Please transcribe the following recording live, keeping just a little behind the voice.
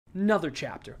Another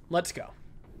chapter. Let's go.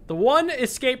 The one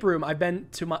escape room I've been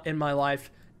to in my life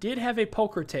did have a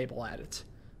poker table at it.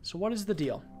 So what is the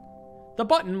deal? The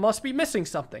button must be missing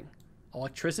something.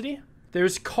 Electricity?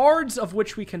 There's cards of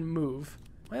which we can move.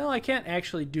 Well, I can't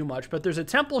actually do much, but there's a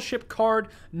temple ship card,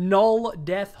 null,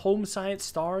 death, home science,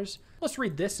 stars. Let's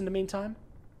read this in the meantime.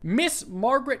 Miss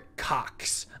Margaret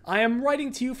Cox, I am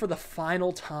writing to you for the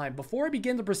final time. Before I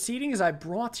begin the proceedings, I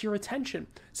brought to your attention.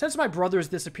 Since my brother's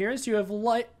disappearance, you have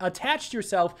attached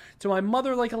yourself to my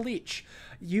mother like a leech.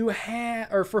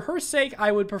 For her sake,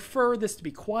 I would prefer this to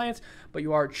be quiet, but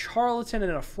you are a charlatan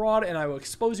and a fraud, and I will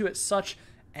expose you as such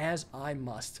as I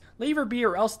must. Leave her be,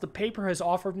 or else the paper has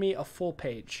offered me a full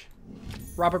page.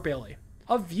 Robert Bailey.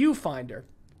 A viewfinder.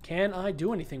 Can I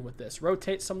do anything with this?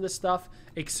 Rotate some of this stuff,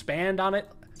 expand on it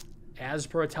as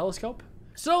per a telescope.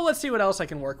 So let's see what else I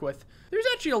can work with. There's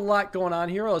actually a lot going on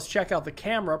here. Let's check out the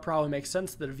camera. Probably makes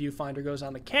sense that a viewfinder goes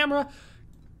on the camera.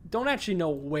 Don't actually know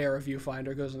where a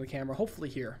viewfinder goes on the camera. Hopefully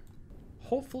here.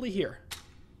 Hopefully here.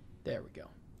 There we go.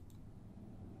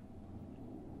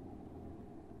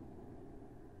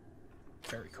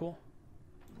 Very cool.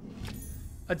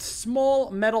 A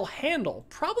small metal handle.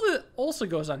 Probably also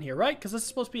goes on here, right? Because this is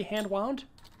supposed to be hand wound.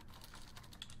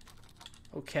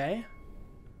 Okay.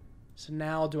 So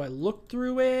now, do I look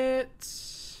through it?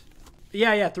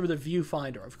 Yeah, through the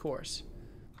viewfinder, of course.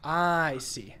 I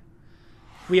see.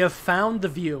 We have found the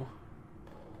view.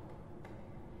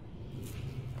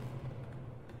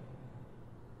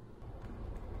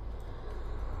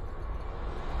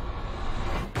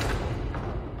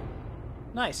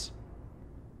 Nice.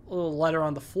 A little letter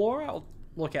on the floor I'll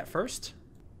look at first.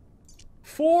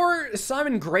 For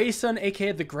Simon Grayson,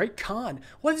 aka the Great Khan,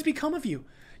 what has become of you?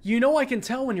 You know I can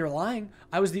tell when you're lying.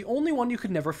 I was the only one you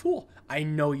could never fool. I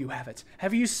know you haven't.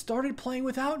 Have you started playing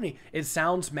without me? It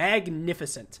sounds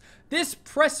magnificent. This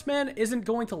pressman isn't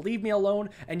going to leave me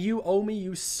alone, and you owe me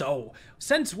you so.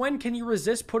 Since when can you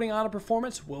resist putting on a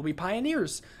performance? We'll be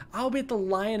pioneers. I'll be at the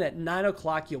Lion at 9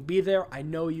 o'clock. You'll be there. I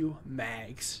know you,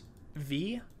 Mags.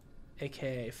 V,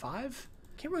 aka 5.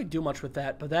 Can't really do much with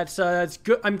that, but that's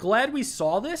good. I'm glad we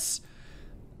saw this.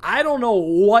 I don't know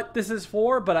what this is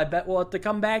for, but I bet we'll have to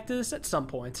come back to this at some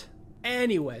point.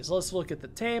 Anyways, let's look at the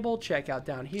table. Check out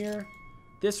down here.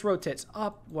 This rotates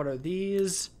up. What are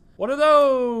these? What are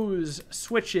those?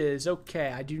 Switches. Okay,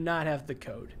 I do not have the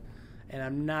code, and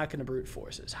I'm not going to brute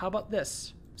forces. How about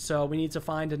this? So we need to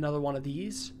find another one of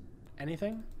these.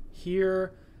 Anything?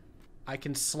 Here, I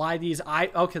can slide these.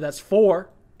 Okay, that's 4.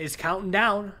 It's counting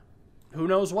down. Who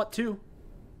knows what to?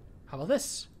 How about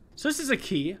this? So this is a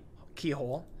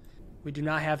keyhole. We do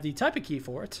not have the type of key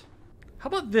for it. How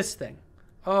about this thing?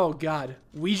 Oh god,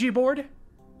 Ouija board?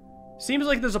 Seems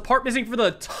like there's a part missing for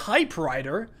the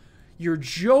typewriter. You're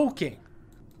joking.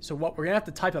 So what, we're gonna have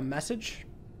to type a message?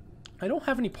 I don't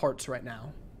have any parts right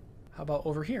now. How about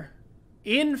over here?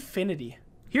 Infinity.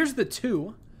 Here's the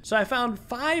 2. So I found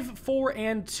 5, 4,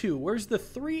 and 2. Where's the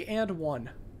 3 and 1?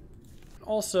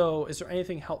 Also, is there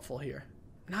anything helpful here?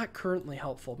 Not currently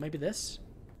helpful. Maybe this?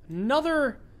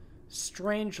 Another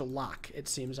strange lock, it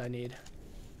seems I need.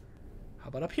 How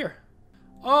about up here?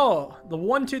 Oh, the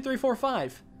 1, 2, 3, 4,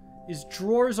 5. These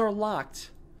drawers are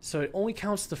locked. So it only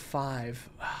counts to 5.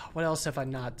 What else have I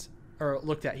not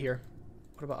looked at here?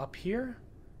 What about up here?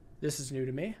 This is new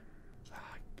to me.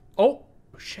 Oh,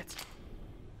 shit.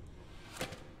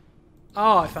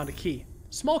 Oh, I found a key.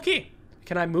 Small key.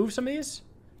 Can I move some of these?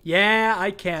 Yeah,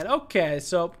 I can. Okay,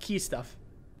 so key stuff.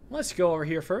 Let's go over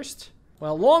here first.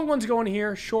 Well, long one's going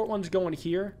here. Short one's going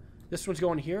here. This one's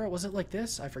going here. Was it like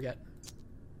this? I forget.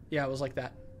 Yeah, it was like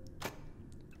that.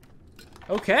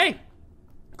 Okay.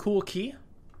 Cool key.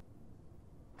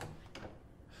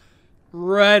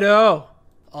 Righto.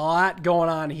 A lot going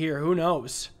on here. Who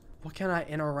knows? What can I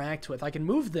interact with? I can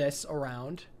move this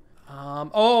around.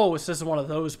 Oh, this is one of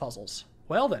those puzzles.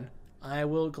 Well then, I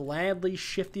will gladly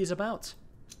shift these about.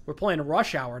 We're playing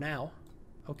Rush Hour now.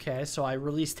 Okay, so I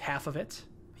released half of it.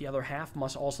 The other half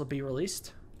must also be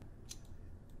released.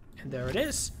 And there it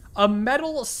is. A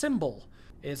metal symbol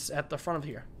is at the front of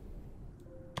here.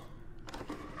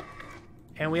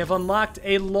 And we have unlocked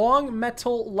a long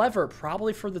metal lever,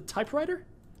 probably for the typewriter?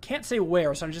 Can't say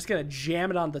where, so I'm just going to jam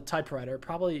it on the typewriter.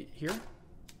 Probably here.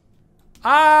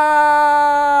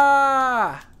 Ah!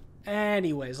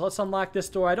 Anyways, let's unlock this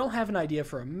door. I don't have an idea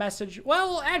for a message.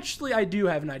 Well, actually, I do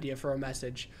have an idea for a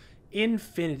message.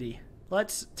 Infinity.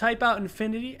 Let's type out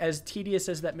infinity, as tedious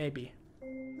as that may be.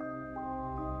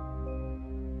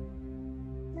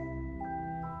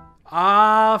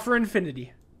 Ah, for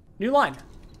infinity. New line.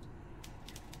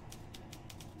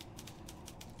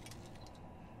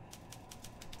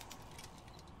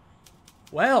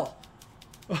 Well.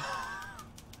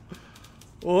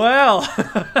 Well.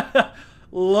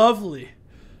 Lovely.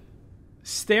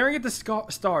 Staring at the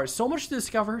stars. So much to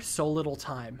discover, so little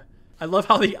time. I love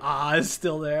how the ah is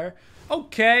still there.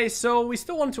 Okay, so we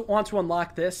still want to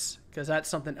unlock this, because that's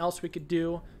something else we could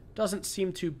do. Doesn't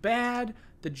seem too bad.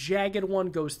 The jagged one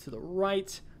goes to the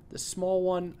right. The small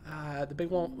one, the big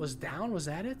one was down. Was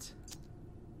that it?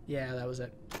 Yeah, that was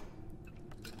it.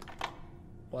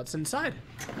 What's inside?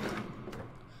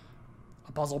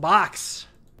 A puzzle box.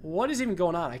 What is even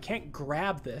going on? I can't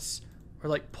grab this or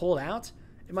like pull it out.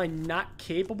 Am I not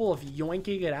capable of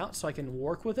yoinking it out so I can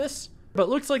work with this? But it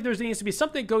looks like there needs to be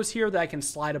something that goes here that I can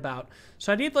slide about.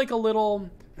 So I need like a little,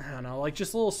 I don't know, like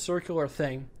just a little circular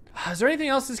thing. Is there anything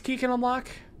else this key can unlock?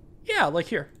 Yeah, like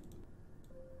here.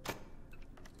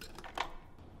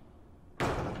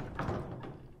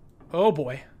 Oh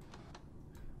boy.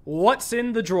 What's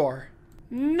in the drawer?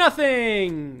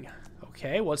 Nothing.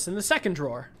 Okay, what's in the second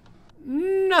drawer?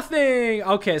 Nothing.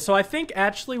 Okay, so I think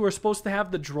actually we're supposed to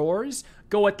have the drawers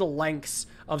go at the lengths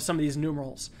of some of these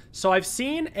numerals. So I've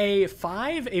seen a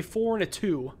 5, a 4, and a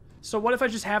 2. So what if I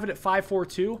just have it at 5, 4,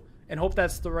 2 and hope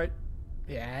that's the right...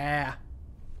 Yeah.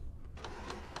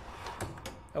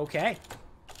 Okay.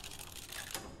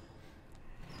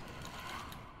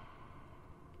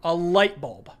 A light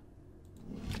bulb.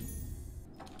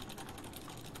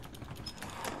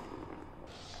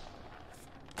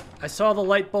 I saw the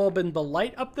light bulb in the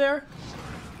light up there,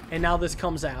 and now this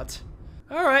comes out.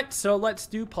 Alright, so let's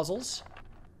do puzzles.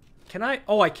 Can I?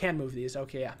 Oh, I can move these.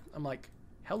 Okay, yeah. I'm like,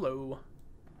 hello.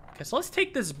 Okay, so let's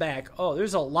take this back. Oh,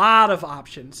 there's a lot of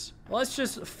options. Let's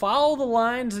just follow the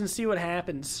lines and see what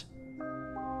happens.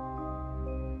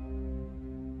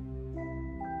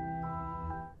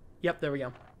 Yep, there we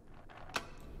go.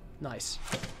 Nice.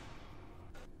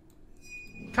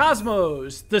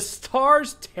 Cosmos, the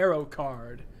Stars Tarot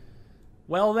card.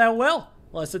 Well,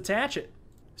 let's attach it.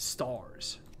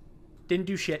 Stars. Didn't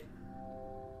do shit.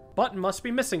 Button must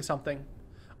be missing something.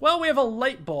 Well, we have a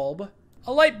light bulb.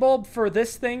 A light bulb for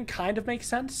this thing kind of makes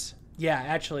sense. Yeah,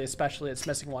 actually, especially it's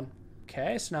missing one.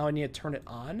 Okay, so now I need to turn it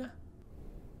on.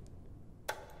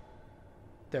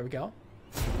 There we go.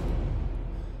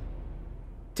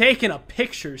 Taking a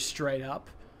picture straight up.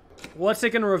 What's it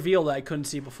gonna reveal that I couldn't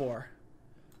see before?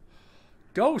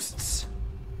 Ghosts.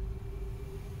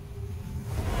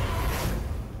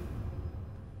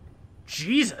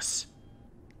 Jesus.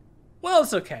 Well,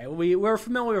 it's okay. We're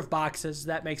familiar with boxes.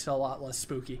 That makes it a lot less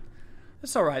spooky.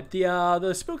 That's all right. The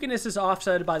spookiness is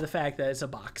offset by the fact that it's a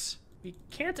box. We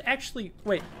can't actually...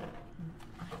 Wait.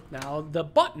 Now, the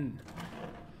button.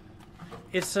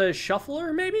 It's a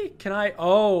shuffler, maybe? Can I...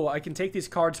 Oh, I can take these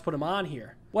cards, put them on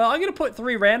here. Well, I'm going to put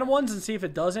 3 random ones and see if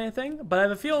it does anything. But I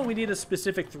have a feeling we need a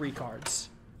specific 3 cards.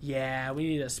 Yeah, we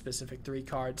need a specific 3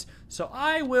 cards. So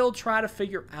I will try to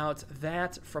figure out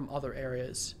that from other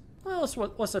areas. Well,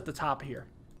 what's at the top here?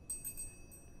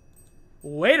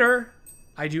 Waiter!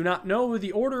 I do not know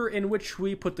the order in which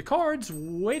we put the cards.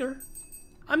 Waiter.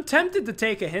 I'm tempted to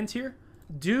take a hint here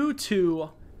due to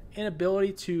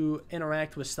inability to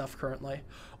interact with stuff currently.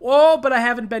 Oh, but I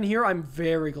haven't been here. I'm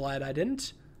very glad I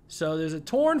didn't. So there's a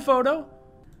torn photo.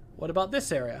 What about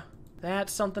this area?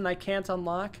 That's something I can't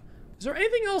unlock. Is there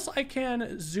anything else I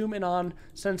can zoom in on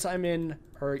since I'm in,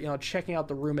 or, you know, checking out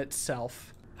the room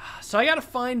itself? So I gotta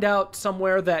find out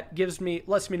somewhere that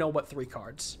lets me know what 3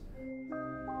 cards.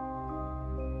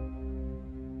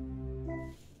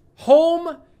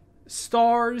 Home,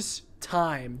 stars,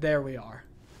 time. There we are.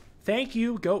 Thank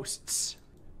you, ghosts.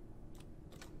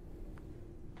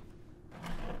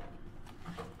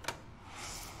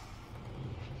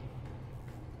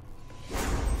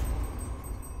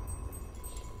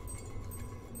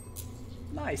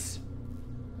 Nice.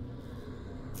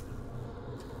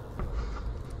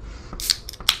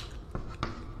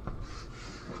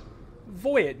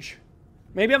 Voyage.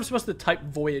 Maybe I'm supposed to type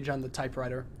voyage on the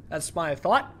typewriter. That's my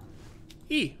thought.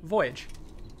 E, voyage.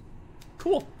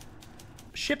 Cool.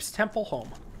 Ship's temple home.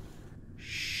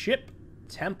 Ship,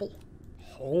 temple,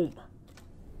 home.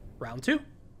 Round 2.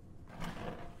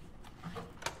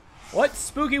 What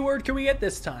spooky word can we get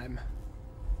this time?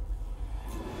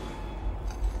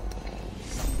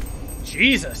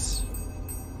 Jesus.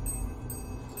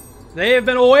 They have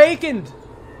been awakened.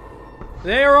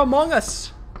 They are among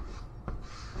us.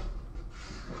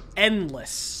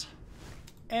 Endless.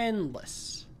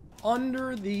 Endless.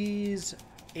 Under these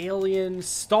alien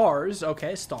stars.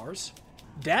 Okay, stars.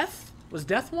 Death? Was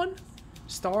death one?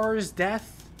 Stars,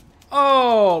 death.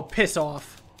 Oh, piss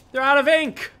off. They're out of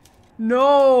ink.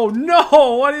 No,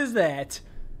 no, what is that?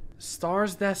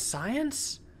 Stars, death,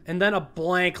 science? And then a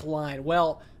blank line.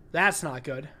 Well, That's not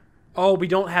good. Oh, we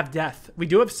don't have death. We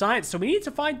do have science, so we need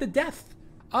to find the death.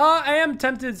 I am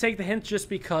tempted to take the hint just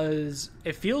because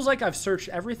it feels like I've searched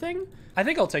everything. I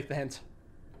think I'll take the hint.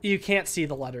 You can't see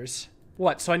the letters.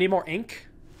 What, so I need more ink?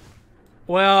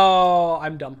 Well,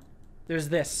 I'm dumb. There's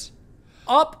this.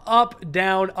 Up, up,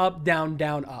 down,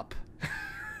 down, up.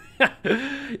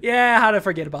 Yeah, how to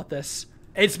forget about this?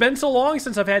 It's been so long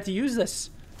since I've had to use this.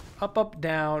 Up, up,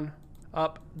 down,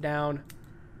 down,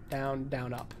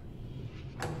 up.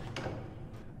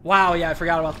 Wow, yeah, I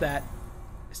forgot about that.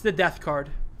 It's the death card.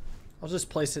 I'll just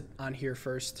place it on here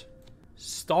first.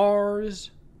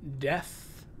 Stars,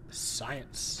 death,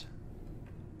 science.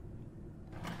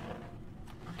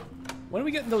 When are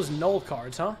we getting those null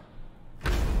cards, huh?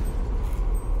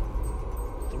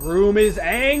 The room is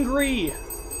angry.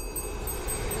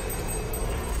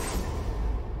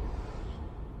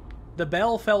 The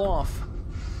bell fell off.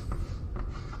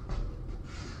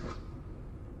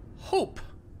 Hope.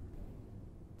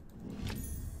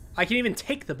 I can even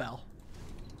take the bell.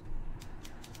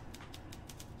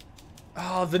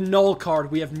 Oh, the null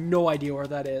card. We have no idea where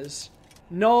that is.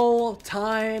 Null,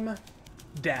 time,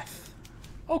 death.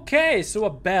 Okay, so a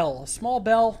bell. A small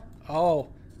bell. Oh,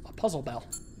 a puzzle bell.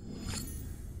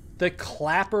 The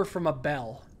clapper from a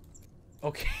bell.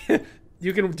 Okay.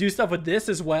 You can do stuff with this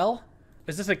as well.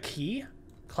 Is this a key?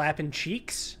 Clapping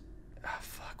cheeks? Oh,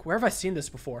 fuck. Where have I seen this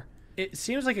before? It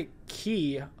seems like a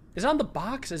key. Is it on the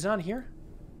box? Is it on here?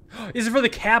 Is it for the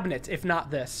cabinet, if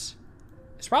not this?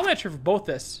 It's probably not true for both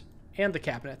this and the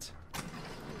cabinet.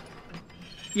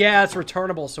 Yeah, it's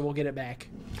returnable, so we'll get it back.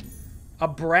 A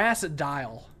brass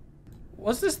dial.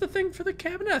 Was this the thing for the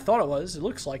cabinet? I thought it was. It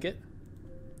looks like it.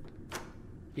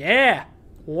 Yeah.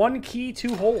 1 key,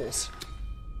 2 holes.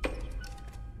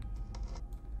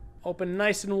 Open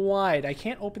nice and wide. I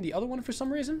can't open the other one for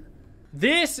some reason.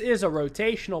 This is a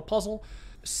rotational puzzle.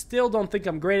 Still don't think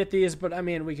I'm great at these, but I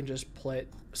mean, we can just play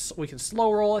it. We can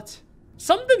slow roll it.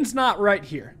 Something's not right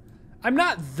here. I'm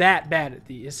not that bad at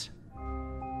these.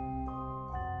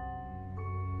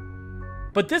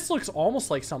 But this looks almost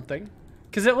like something.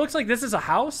 Because it looks like this is a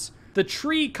house. The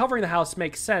tree covering the house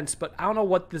makes sense, but I don't know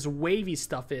what this wavy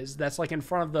stuff is that's like in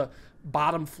front of the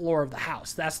bottom floor of the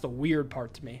house. That's the weird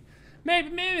part to me.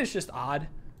 Maybe it's just odd.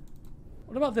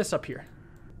 What about this up here?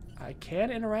 I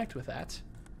can interact with that.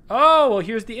 Oh, well,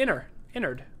 here's the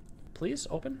innard. Please,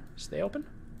 open. Stay open.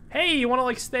 Hey, you want to,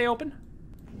 like, stay open?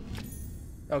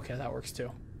 Okay, that works,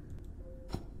 too.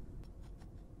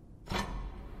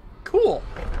 Cool.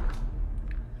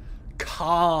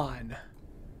 Con.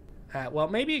 Well,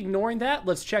 maybe ignoring that,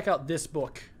 let's check out this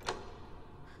book.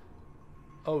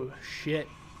 Oh, shit.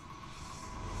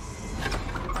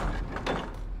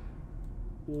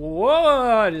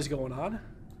 What is going on?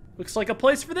 Looks like a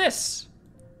place for this.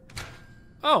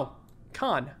 Oh,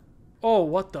 con. Oh,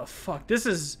 what the fuck? This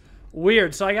is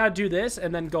weird. So I gotta do this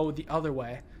and then go the other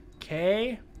way.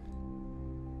 Okay.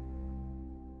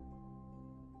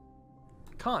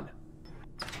 Con.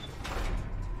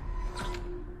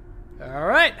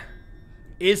 Alright.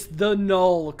 It's the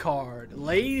null card.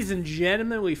 Ladies and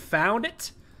gentlemen, we found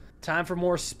it. Time for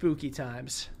more spooky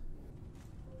times.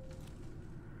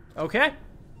 Okay.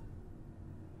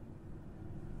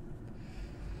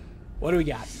 What do we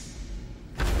got?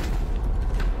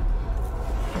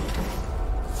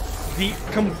 The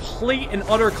complete and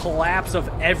utter collapse of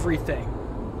everything.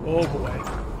 Oh boy.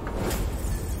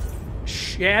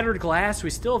 Shattered glass. We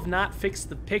still have not fixed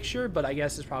the picture, but I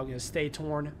guess it's probably going to stay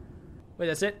torn. Wait,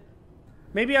 that's it?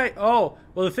 Maybe oh,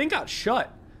 well, the thing got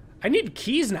shut. I need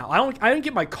keys now. I didn't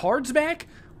get my cards back?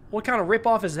 What kind of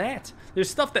ripoff is that? There's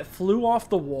stuff that flew off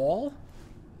the wall.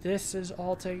 This is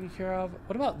all taken care of.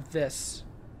 What about this?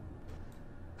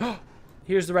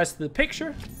 Here's the rest of the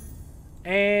picture.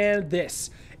 And this.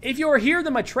 If you are here,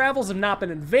 then my travels have not been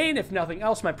in vain. If nothing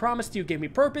else, my promise to you gave me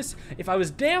purpose. If I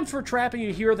was damned for trapping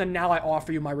you here, then now I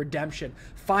offer you my redemption.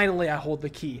 Finally, I hold the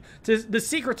key. The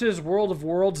secret to this world of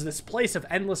worlds, this place of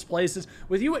endless places.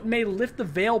 With you, it may lift the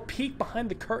veil, peek behind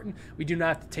the curtain. We do not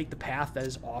have to take the path that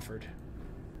is offered.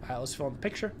 All right, let's fill in the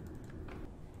picture.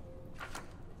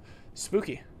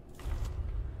 Spooky.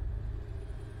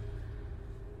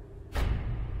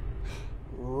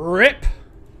 Rip.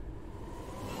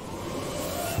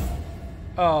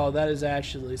 Oh, that is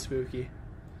actually spooky.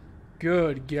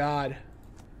 Good God.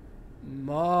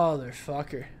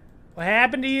 Motherfucker. What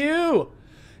happened to you?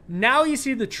 Now you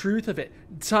see the truth of it.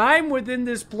 Time within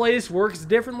this place works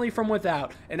differently from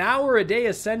without. An hour, a day,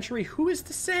 a century. Who is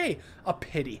to say? A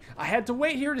pity. I had to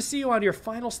wait here to see you on your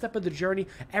final step of the journey.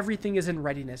 Everything is in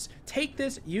readiness. Take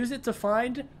this, use it to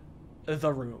find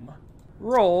the room.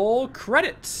 Roll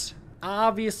credits.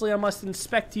 Obviously, I must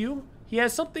inspect you. He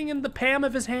has something in the palm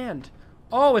of his hand.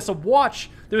 Oh, it's a watch.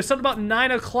 There was something about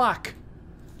 9 o'clock.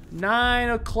 9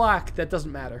 o'clock. That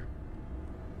doesn't matter.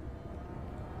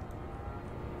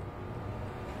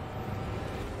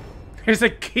 There's a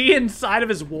key inside of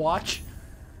his watch.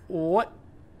 What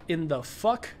in the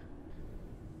fuck?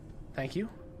 Thank you.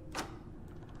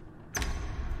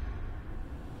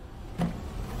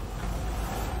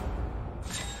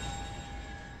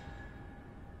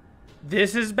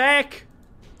 This is back.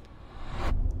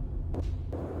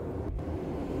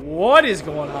 What is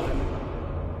going on?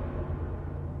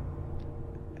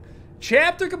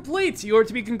 Chapter complete. You are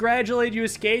to be congratulated. You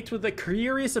escaped with the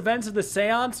curious events of the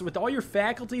seance with all your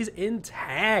faculties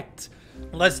intact.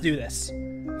 Let's do this.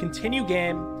 Continue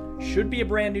game. Should be a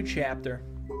brand new chapter.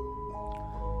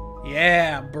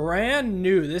 Yeah, brand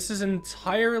new. This is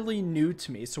entirely new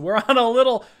to me. So we're on a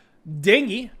little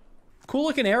dinghy. Cool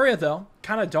looking area though.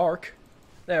 Kind of dark.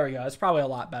 There we go. It's probably a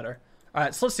lot better. All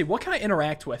right, so let's see. What can I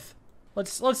interact with?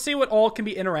 Let's see what all can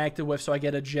be interacted with so I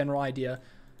get a general idea.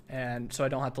 And so I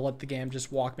don't have to let the game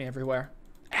just walk me everywhere.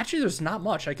 Actually, there's not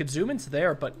much. I could zoom into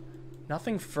there, but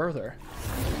nothing further.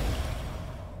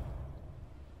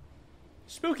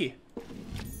 Spooky.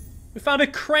 We found a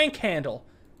crank handle.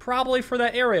 Probably for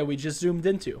that area we just zoomed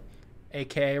into.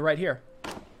 AKA right here.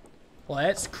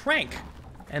 Let's crank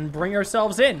and bring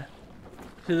ourselves in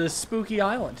to this spooky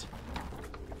island.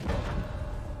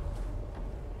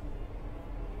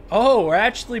 Oh, we're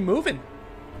actually moving.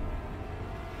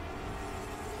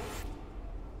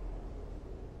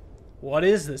 What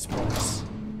is this place?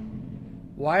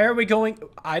 Why are we going?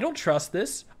 I don't trust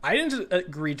this. I didn't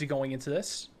agree to going into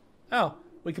this. Oh,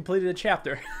 we completed a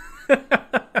chapter.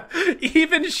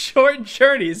 Even short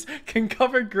journeys can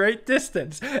cover great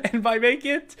distance. And by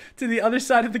making it to the other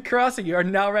side of the crossing, you are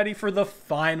now ready for the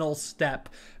final step.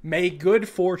 May good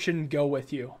fortune go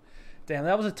with you. Damn,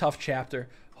 that was a tough chapter.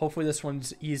 Hopefully this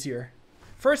one's easier.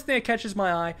 First thing that catches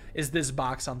my eye is this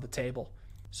box on the table.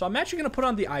 So I'm actually going to put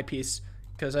on the eyepiece,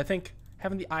 because I think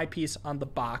having the eyepiece on the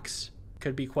box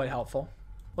could be quite helpful.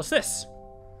 What's this?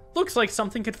 Looks like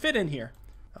something could fit in here.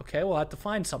 Okay, we'll have to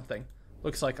find something.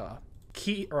 Looks like a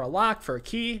key or a lock for a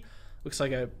key. Looks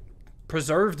like a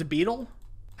preserved beetle.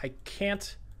 I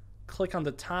can't click on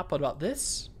the top. What about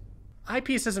this?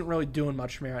 Eyepiece isn't really doing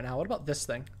much for me right now. What about this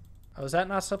thing? Oh, is that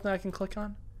not something I can click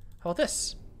on? How about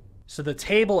this? So the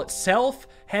table itself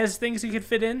has things you could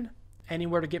fit in.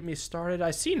 Anywhere to get me started?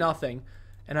 I see nothing.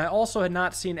 And I also had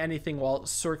not seen anything while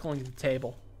circling the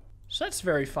table. So that's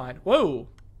very fine. Whoa.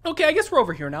 Okay, I guess we're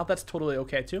over here now. That's totally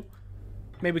okay too.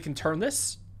 Maybe we can turn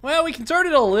this. Well, we can turn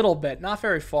it a little bit. Not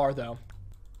very far though.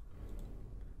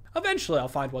 Eventually I'll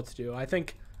find what to do. I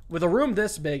think with a room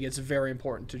this big, it's very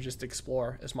important to just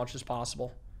explore as much as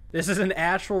possible. This is an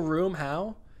actual room.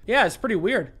 How? Yeah, it's pretty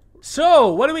weird.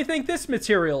 So, what do we think this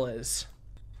material is?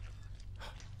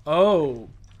 Oh,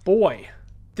 boy.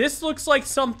 This looks like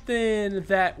something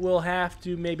that we'll have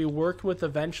to maybe work with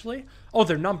eventually. Oh,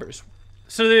 they're numbers.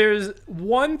 So there's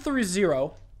 1 through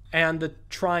 0 and the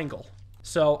triangle.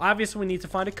 So obviously we need to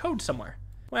find a code somewhere.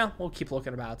 Well, we'll keep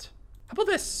looking about. How about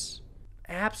this?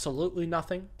 Absolutely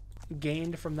nothing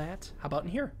gained from that. How about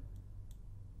in here?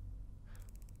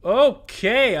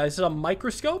 Okay, is it a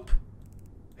microscope?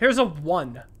 Here's a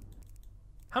 1.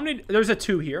 How many? There's a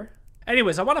 2 here.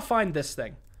 Anyways, I want to find this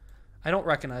thing. I don't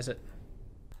recognize it.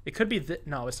 It could be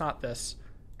no, it's not this.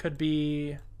 Could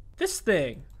be this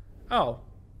thing. Oh,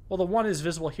 well the 1 is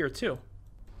visible here too.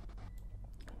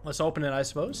 Let's open it, I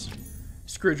suppose.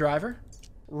 Screwdriver.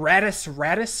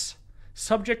 Ratus.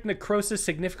 Subject necrosis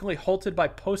significantly halted by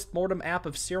post-mortem app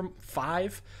of serum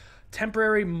 5.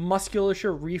 Temporary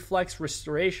musculature reflex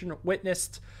restoration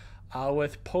witnessed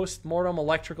with post-mortem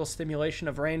electrical stimulation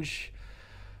of range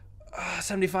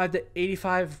 75 to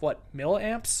 85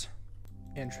 milliamps.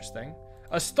 Interesting.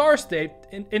 A star state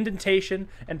indentation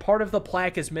and part of the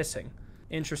plaque is missing.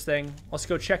 Interesting. Let's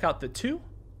go check out the 2.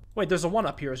 Wait, there's a 1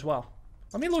 up here as well.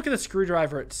 Let me look at the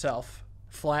screwdriver itself.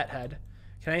 Flathead.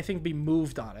 Can anything be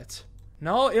moved on it?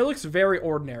 No, it looks very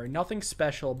ordinary. Nothing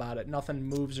special about it. Nothing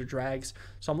moves or drags.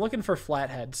 So I'm looking for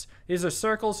flatheads. These are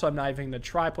circles, so I'm not even going to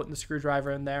try putting the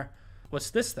screwdriver in there.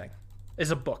 What's this thing?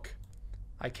 Is a book.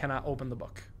 I cannot open the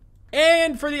book.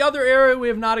 And for the other area we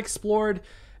have not explored,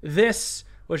 this,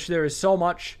 which there is so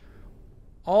much.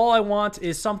 All I want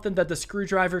is something that the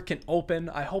screwdriver can open.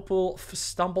 I hope we'll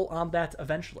stumble on that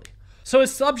eventually. So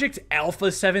is subject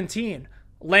Alpha 17,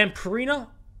 Lamprina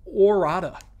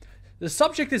aurata. The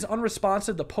subject is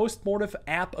unresponsive to post-mortem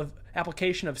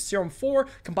application of serum 4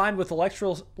 combined with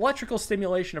electrical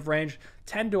stimulation of range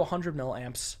 10 to 100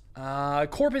 milliamps.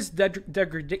 Corpus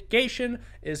degradation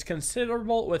is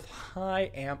considerable with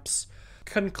high amps.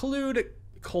 Conclude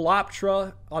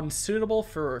Coloptra unsuitable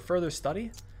for further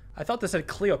study. I thought this said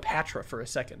Cleopatra for a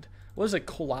second. What is a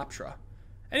Coloptra?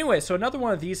 Anyway, so another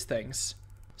one of these things.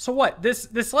 So what?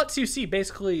 This lets you see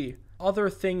basically other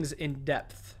things in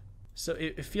depth. So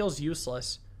it feels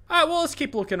useless. All right, well, let's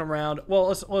keep looking around.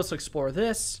 Well, let's explore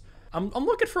this. I'm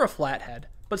looking for a flathead,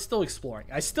 but still exploring.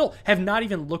 I still have not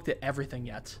even looked at everything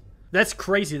yet. That's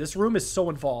crazy. This room is so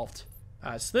involved.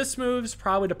 So this moves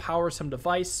probably to power some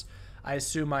device. I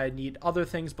assume I need other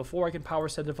things before I can power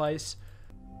said device.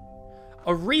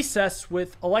 A recess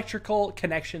with electrical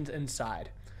connections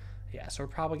inside. Yeah, so we're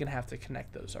probably going to have to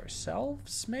connect those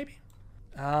ourselves, maybe?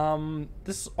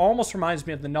 This almost reminds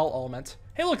me of the null element.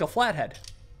 Hey, look, a flathead.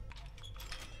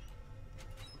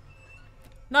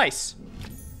 Nice.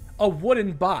 A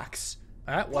wooden box.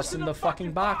 All right, what's in the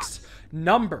fucking box?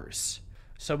 Numbers.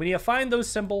 So we need to find those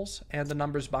symbols and the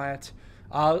numbers by it.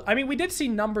 I mean, we did see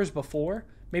numbers before.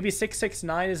 Maybe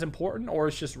 669 is important, or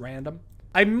it's just random.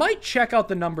 I might check out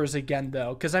the numbers again,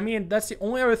 though, because, I mean, that's the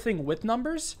only other thing with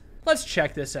numbers. Let's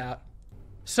check this out.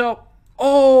 So,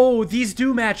 oh, these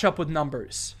do match up with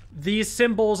numbers. These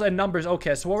symbols and numbers.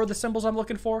 Okay, so what were the symbols I'm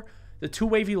looking for? The two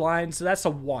wavy lines, so that's a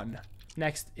 1.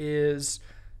 Next is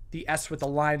the S with a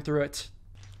line through it.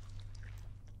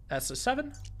 That's a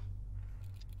 7.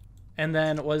 And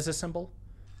then, what is this symbol?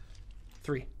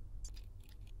 3.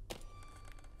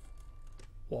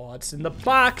 What's in the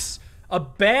box? A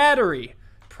battery.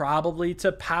 Probably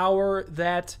to power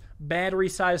that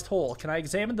battery-sized hole. Can I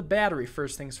examine the battery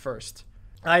first things first?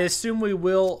 I assume we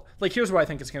will... Like, here's where I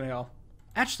think it's going to go.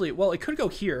 Actually, well, it could go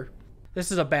here.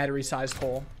 This is a battery-sized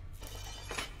hole.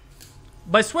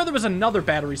 But I swear there was another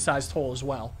battery-sized hole as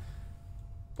well.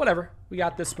 Whatever. We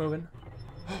got this moving.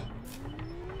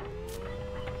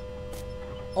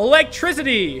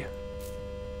 Electricity!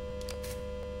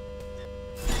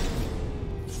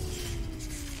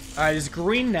 Alright, it's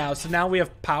green now, so now we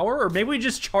have power? Or maybe we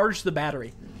just charged the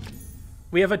battery.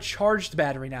 We have a charged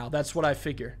battery now. That's what I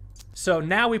figure. So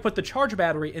now we put the charge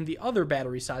battery in the other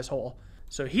battery-sized hole.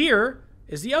 So here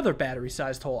is the other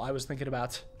battery-sized hole I was thinking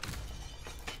about.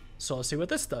 So let's see what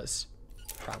this does.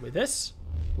 Probably this.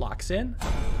 Locks in.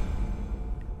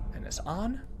 And it's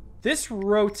on. This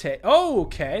rotate. Oh,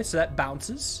 okay. So that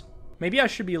bounces. Maybe I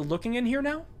should be looking in here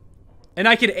now. And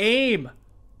I could aim.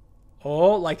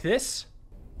 Oh, like this.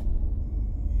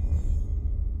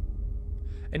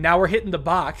 And now we're hitting the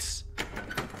box.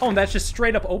 Oh, and that's just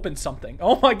straight up opened something.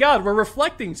 Oh my god, we're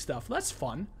reflecting stuff. That's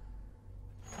fun.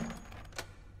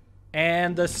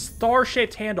 And the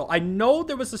star-shaped handle. I know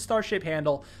there was a star-shaped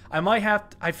handle. I might have...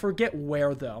 I forget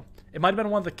where, though. It might have been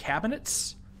one of the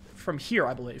cabinets. From here,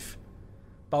 I believe.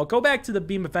 But I'll go back to the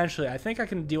beam eventually. I think I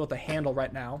can deal with the handle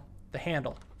right now. The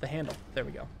handle. The handle. There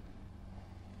we go.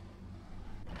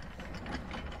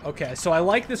 Okay, so I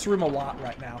like this room a lot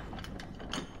right now.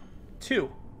 2.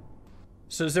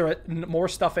 So is there more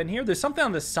stuff in here? There's something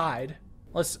on the side.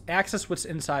 Let's access what's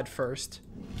inside first.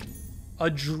 A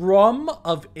drum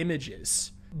of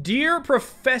images. Dear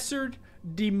Professor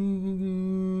while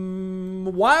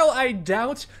I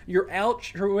doubt your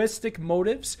altruistic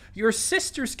motives, your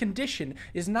sister's condition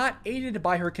is not aided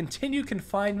by her continued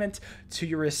confinement to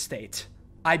your estate.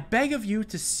 I beg of you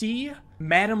to see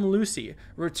Madame Lucy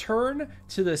return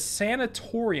to the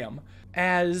sanatorium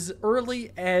as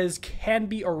early as can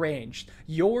be arranged.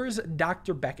 Yours,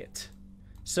 Dr. Beckett.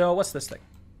 So, what's this thing?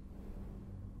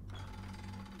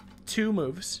 2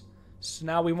 moves. So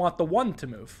now we want the 1 to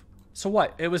move. So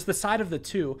what? It was the side of the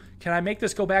 2. Can I make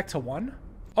this go back to 1?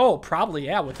 Oh, probably,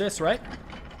 yeah, with this, right?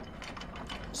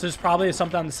 So there's probably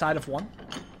something on the side of 1.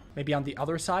 Maybe on the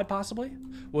other side, possibly?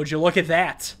 Would you look at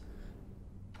that?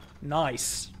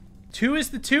 Nice. 2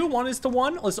 is the 2, 1 is the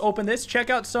 1. Let's open this. Check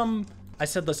out some... I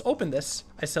said let's open this.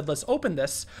 I said let's open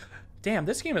this. Damn,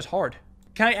 this game is hard.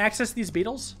 Can I access these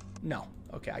beetles? No.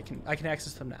 Okay, I can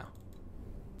access them now.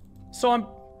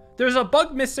 So there's a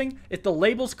bug missing. If the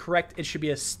label's correct, it should be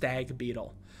a stag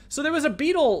beetle. So there was a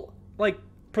beetle, like,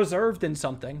 preserved in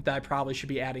something that I probably should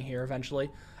be adding here eventually.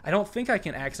 I don't think I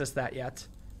can access that yet.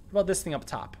 What about this thing up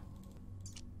top?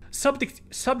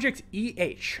 Subject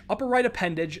EH. Upper right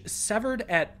appendage severed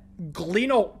at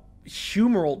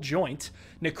glenohumeral joint.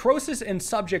 Necrosis in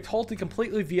subject halted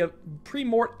completely via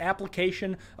pre-mort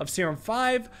application of serum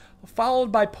 5,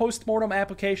 followed by post-mortem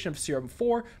application of serum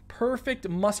 4. Perfect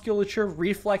musculature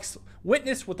reflex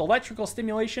witness with electrical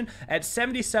stimulation at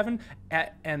 77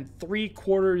 and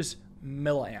 3/4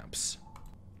 milliamps.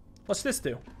 What's this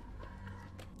do?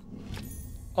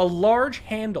 A large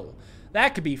handle.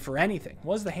 That could be for anything.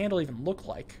 What does the handle even look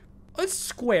like? It's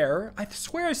square. I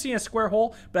swear I've seen a square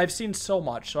hole, but I've seen so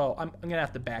much, so I'm going to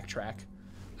have to backtrack.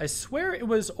 I swear it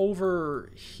was over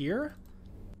here,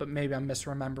 but maybe I'm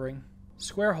misremembering.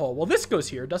 Square hole. Well, this goes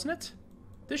here, doesn't it?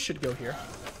 This should go here.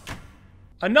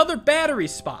 Another battery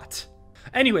spot.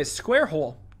 Anyways, square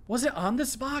hole. Was it on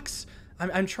this box?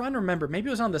 I'm trying to remember. Maybe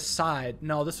it was on the side.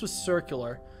 No, this was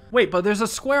circular. Wait, but there's a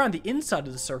square on the inside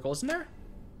of the circle, isn't there?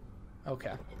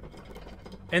 Okay.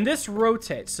 And this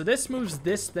rotates. So this moves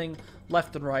this thing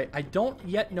left and right. I don't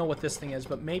yet know what this thing is,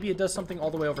 but maybe it does something all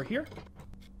the way over here.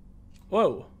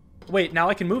 Whoa. Wait, now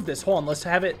I can move this. Hold on, let's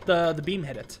have it, the beam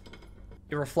hit it.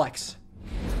 It reflects.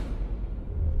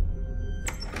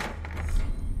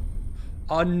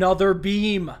 Another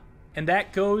beam. And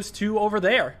that goes to over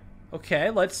there. Okay,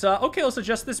 let's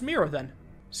adjust this mirror then.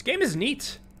 This game is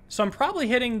neat. So I'm probably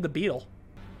hitting the beetle.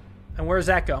 And where does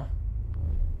that go?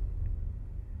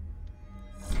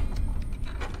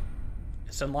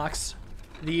 This unlocks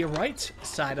the right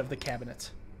side of the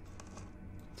cabinet.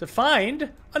 To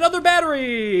find another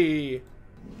battery!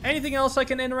 Anything else I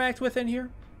can interact with in here?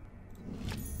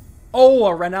 Oh,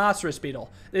 a rhinoceros beetle.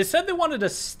 They said they wanted a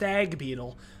stag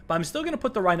beetle, but I'm still going to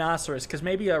put the rhinoceros, because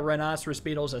maybe a rhinoceros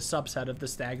beetle is a subset of the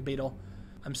stag beetle.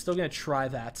 I'm still going to try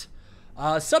that.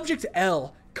 Subject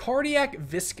L, cardiac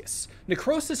viscous.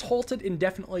 Necrosis halted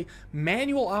indefinitely.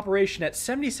 Manual operation at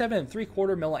 77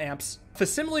 3/4 milliamps.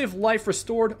 Facsimile of life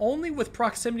restored only with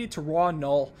proximity to raw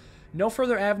null. No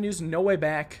further avenues, no way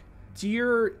back.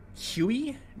 Dear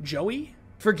Huey? Joey?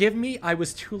 Forgive me, I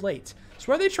was too late. So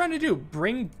what are they trying to do?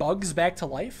 Bring bugs back to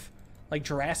life? Like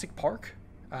Jurassic Park?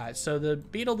 Alright, so the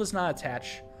beetle does not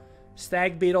attach.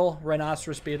 Stag beetle,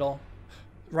 rhinoceros beetle.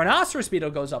 Rhinoceros beetle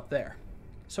goes up there.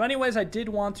 So anyways, I did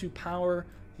want to power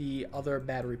the other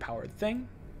battery-powered thing.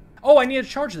 Oh, I need to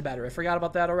charge the battery. I forgot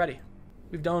about that already.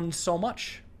 We've done so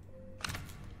much.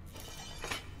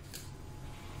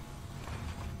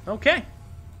 Okay.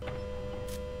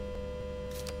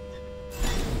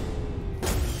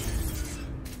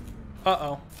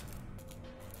 Uh-oh.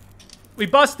 We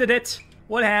busted it.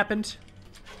 What happened?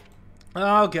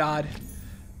 Oh, God.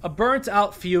 A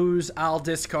burnt-out fuse. I'll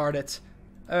discard it.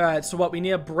 Alright, so what? We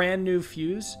need a brand new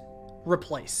fuse.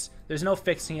 Replace. There's no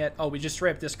fixing it. Oh, we just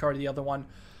straight up discarded the other one.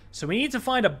 So we need to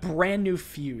find a brand new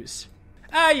fuse.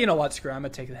 You know what? Screw it. I'm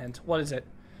going to take the hint. What is it?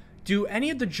 Do any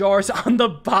of the jars on the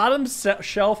bottom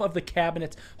shelf of the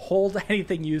cabinet hold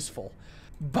anything useful?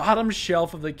 Bottom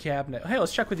shelf of the cabinet. Hey,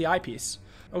 let's check with the eyepiece.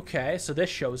 Okay, so this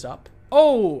shows up.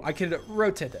 Oh, I can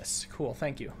rotate this. Cool,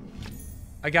 thank you.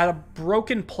 I got a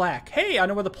broken plaque. Hey, I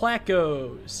know where the plaque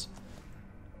goes.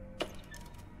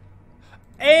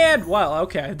 And, well,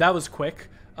 okay, that was quick.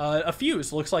 A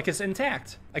fuse. Looks like it's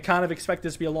intact. I kind of expect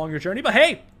this to be a longer journey, but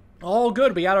hey, all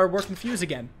good. We got our working fuse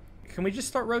again. Can we just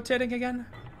start rotating again?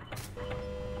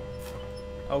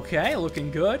 Okay,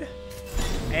 looking good.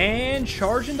 And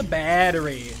charging the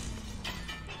battery.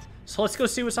 So let's go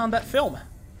see what's on that film.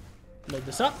 Load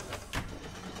this up.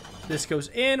 This goes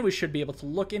in. We should be able to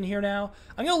look in here now.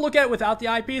 I'm going to look at it without the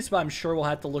eyepiece, but I'm sure we'll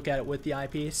have to look at it with the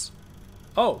eyepiece.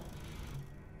 Oh,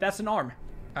 that's an arm.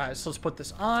 All right, so let's put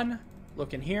this on.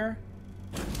 Look in here.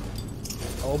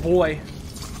 Oh, boy.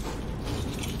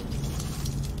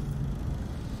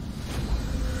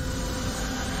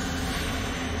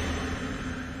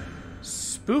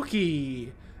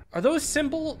 Spooky. Are those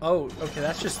symbols? Oh, okay,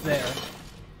 that's just there.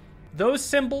 Those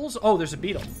symbols. Oh, there's a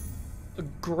beetle. A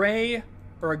gray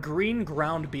or a green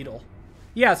ground beetle.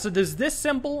 Yeah, so there's this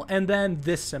symbol and then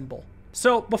this symbol.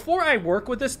 So before I work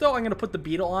with this, though, I'm going to put the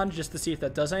beetle on just to see if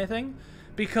that does anything.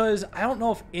 Because I don't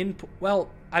know if input... Well,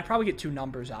 I'd probably get 2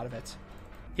 numbers out of it.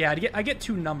 Yeah, I get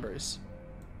 2 numbers.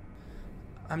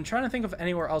 I'm trying to think of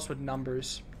anywhere else with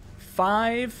numbers.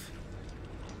 5...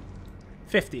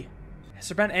 50. Has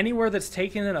there been anywhere that's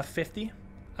taken in a 50?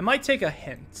 I might take a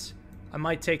hint. I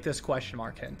might take this question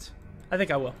mark hint. I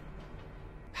think I will.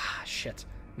 Ah, shit.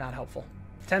 Not helpful.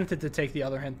 Tempted to take the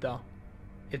other hint, though.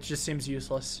 It just seems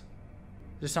useless.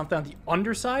 Is there something on the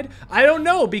underside? I don't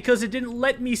know, because it didn't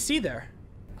let me see there.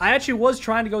 I actually was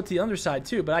trying to go to the underside,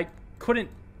 too, but I couldn't...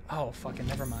 Oh, fucking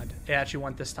never mind. It actually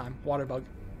went this time. Water bug.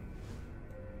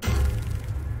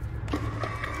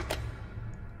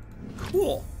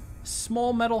 Cool.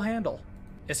 Small metal handle.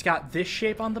 It's got this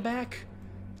shape on the back.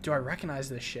 Do I recognize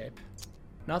this shape?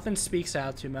 Nothing speaks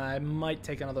out to me. I might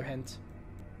take another hint.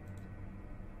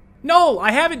 No,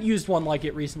 I haven't used one like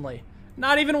it recently.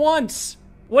 Not even once.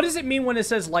 What does it mean when it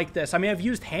says like this? I mean, I've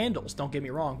used handles, don't get me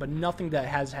wrong, but nothing that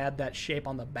has had that shape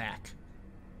on the back.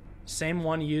 Same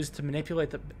one used to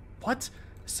manipulate the... What?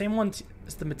 Same one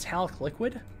as the metallic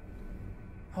liquid?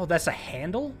 Oh, that's a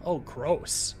handle? Oh,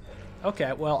 gross.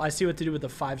 Okay, well, I see what to do with the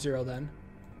 5-0 then.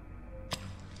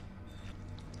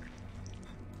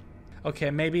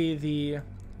 Okay, maybe the...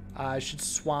 I should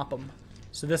swap them.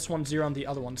 So this one's 0 and the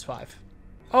other one's 5.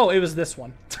 Oh, it was this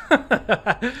one.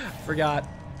 Forgot.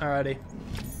 Alrighty.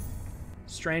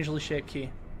 Strangely shaped key.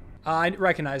 I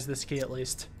recognize this key at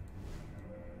least.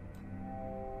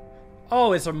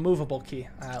 Oh, it's a movable key.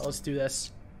 Alright, let's do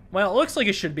this. Well, it looks like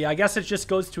it should be. I guess it just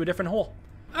goes to a different hole.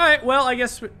 Alright, well, I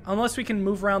guess... unless we can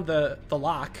move around the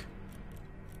lock.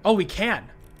 Oh, we can.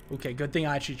 Okay, good thing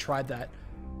I actually tried that.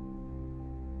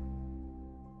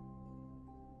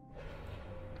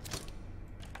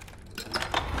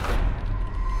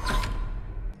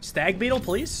 Stag beetle,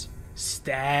 please.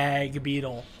 Stag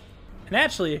beetle. And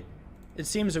actually, it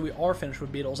seems that we are finished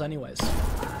with beetles anyways.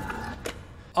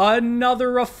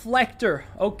 Another reflector.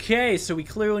 Okay, so we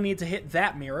clearly need to hit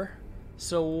that mirror.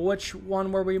 So which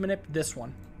one were we manipulating? This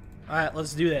one. Alright,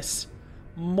 let's do this.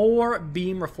 More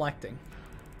beam reflecting.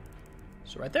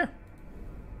 So right there.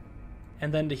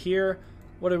 And then to here,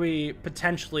 what are we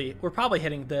potentially... we're probably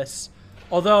hitting this.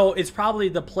 Although, it's probably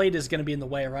the plate is going to be in the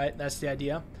way, right? That's the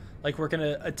idea. Like, we're going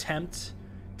to attempt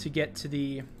to get to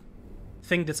the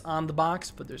thing that's on the box,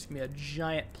 but there's going to be a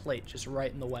giant plate just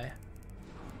right in the way.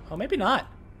 Oh, maybe not.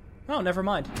 Oh, never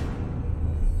mind.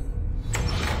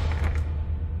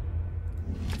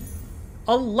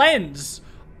 A lens!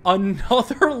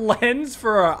 Another lens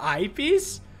for our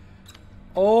eyepiece?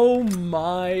 Oh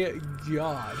my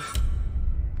god.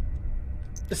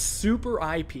 A super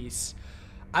eyepiece.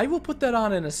 I will put that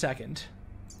on in a second.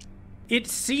 It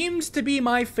seems to be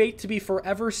my fate to be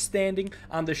forever standing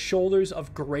on the shoulders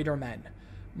of greater men.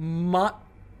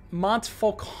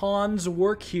 Montfaucon's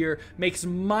work here makes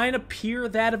mine appear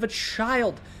that of a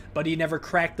child, but he never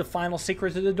cracked the final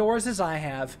secret to the doors as I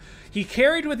have. He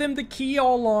carried with him the key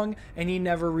all along, and he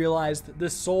never realized the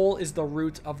soul is the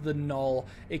root of the null.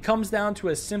 It comes down to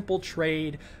a simple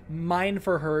trade, mine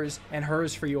for hers and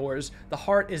hers for yours. The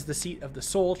heart is the seat of the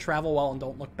soul. Travel well and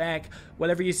don't look back.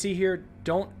 Whatever you see here,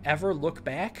 don't ever look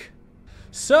back.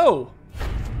 So,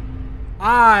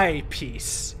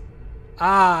 eyepiece.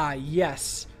 Ah,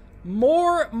 yes.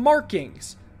 More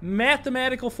markings.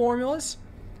 Mathematical formulas.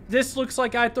 This looks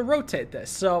like I have to rotate this,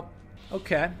 so,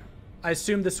 okay. I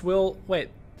assume this will, wait,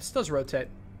 this does rotate.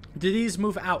 Do these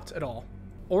move out at all?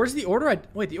 Or is the order,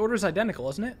 wait, the order is identical,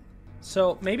 isn't it?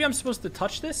 So, maybe I'm supposed to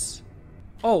touch this?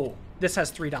 Oh, this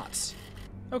has 3 dots.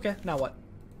 Okay, now what?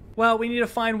 Well, we need to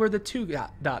find where the 2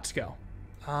 dots go.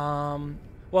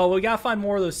 Well, we gotta find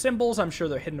more of those symbols. I'm sure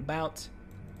they're hidden about.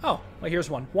 Oh, well, here's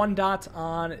one. 1 dot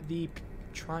on the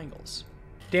triangles.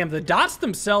 Damn, the dots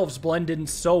themselves blend in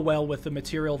so well with the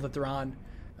material that they're on.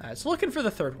 So looking for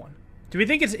the 3rd one. Do we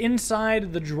think it's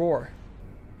inside the drawer?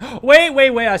 Wait,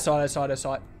 I saw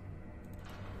it.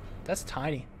 That's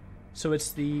tiny. So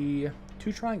it's the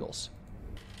 2 triangles.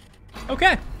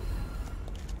 Okay.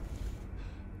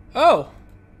 Oh.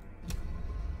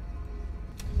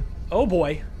 Oh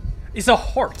boy. It's a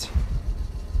heart.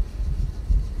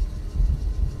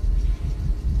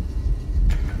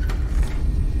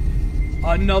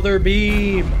 Another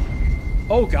beam.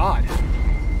 Oh god.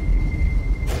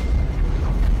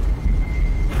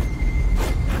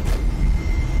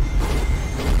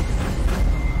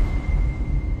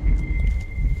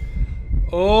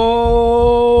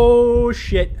 Oh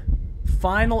shit.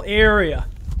 Final area.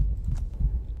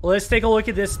 Let's take a look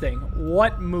at this thing.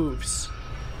 What moves?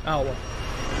 Oh, well.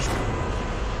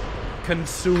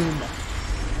 Consume.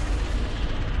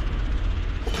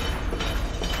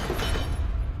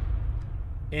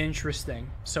 Interesting.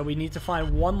 So we need to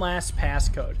find one last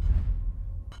passcode.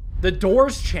 The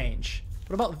doors change.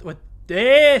 What about what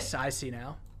this? I see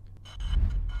now.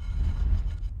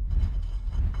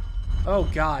 Oh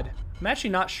god. I'm actually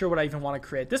not sure what I even want to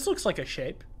create. This looks like a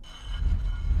shape.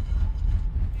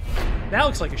 That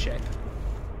looks like a shape.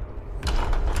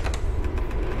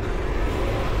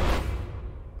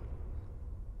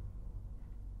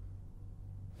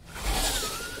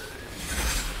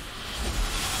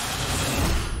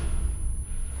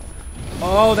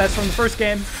 Oh, that's from the first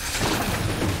game.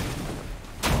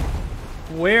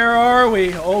 Where are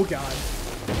we? Oh, God.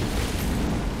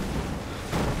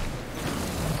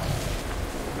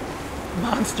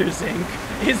 Monsters, Inc.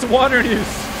 It's water news.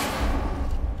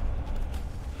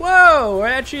 Whoa, we're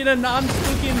actually in a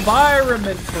non-spooky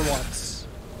environment for once.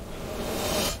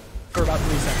 For about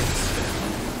 3 seconds.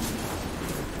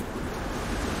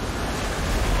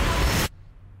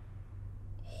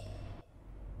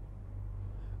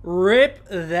 Rip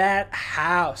that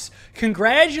house.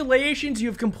 Congratulations, you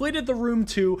have completed the room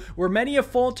 2, where many have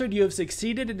faltered. You have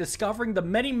succeeded in discovering the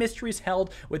many mysteries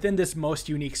held within this most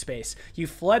unique space. You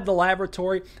fled the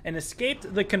laboratory and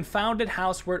escaped the confounded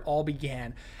house where it all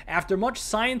began. After much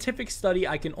scientific study,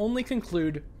 I can only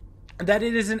conclude that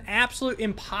it is an absolute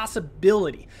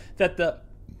impossibility that the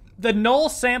null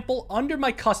sample under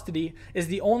my custody is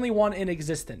the only one in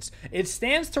existence. It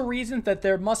stands to reason that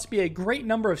there must be a great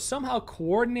number of somehow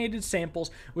coordinated samples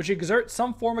which exert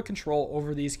some form of control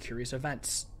over these curious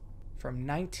events. From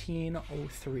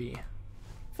 1903.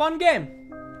 Fun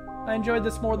game. I enjoyed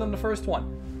this more than the first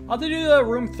one. I'll do the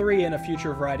room 3 in a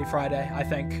future Variety Friday, I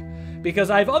think,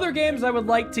 because I have other games I would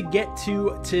like to get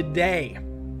to today.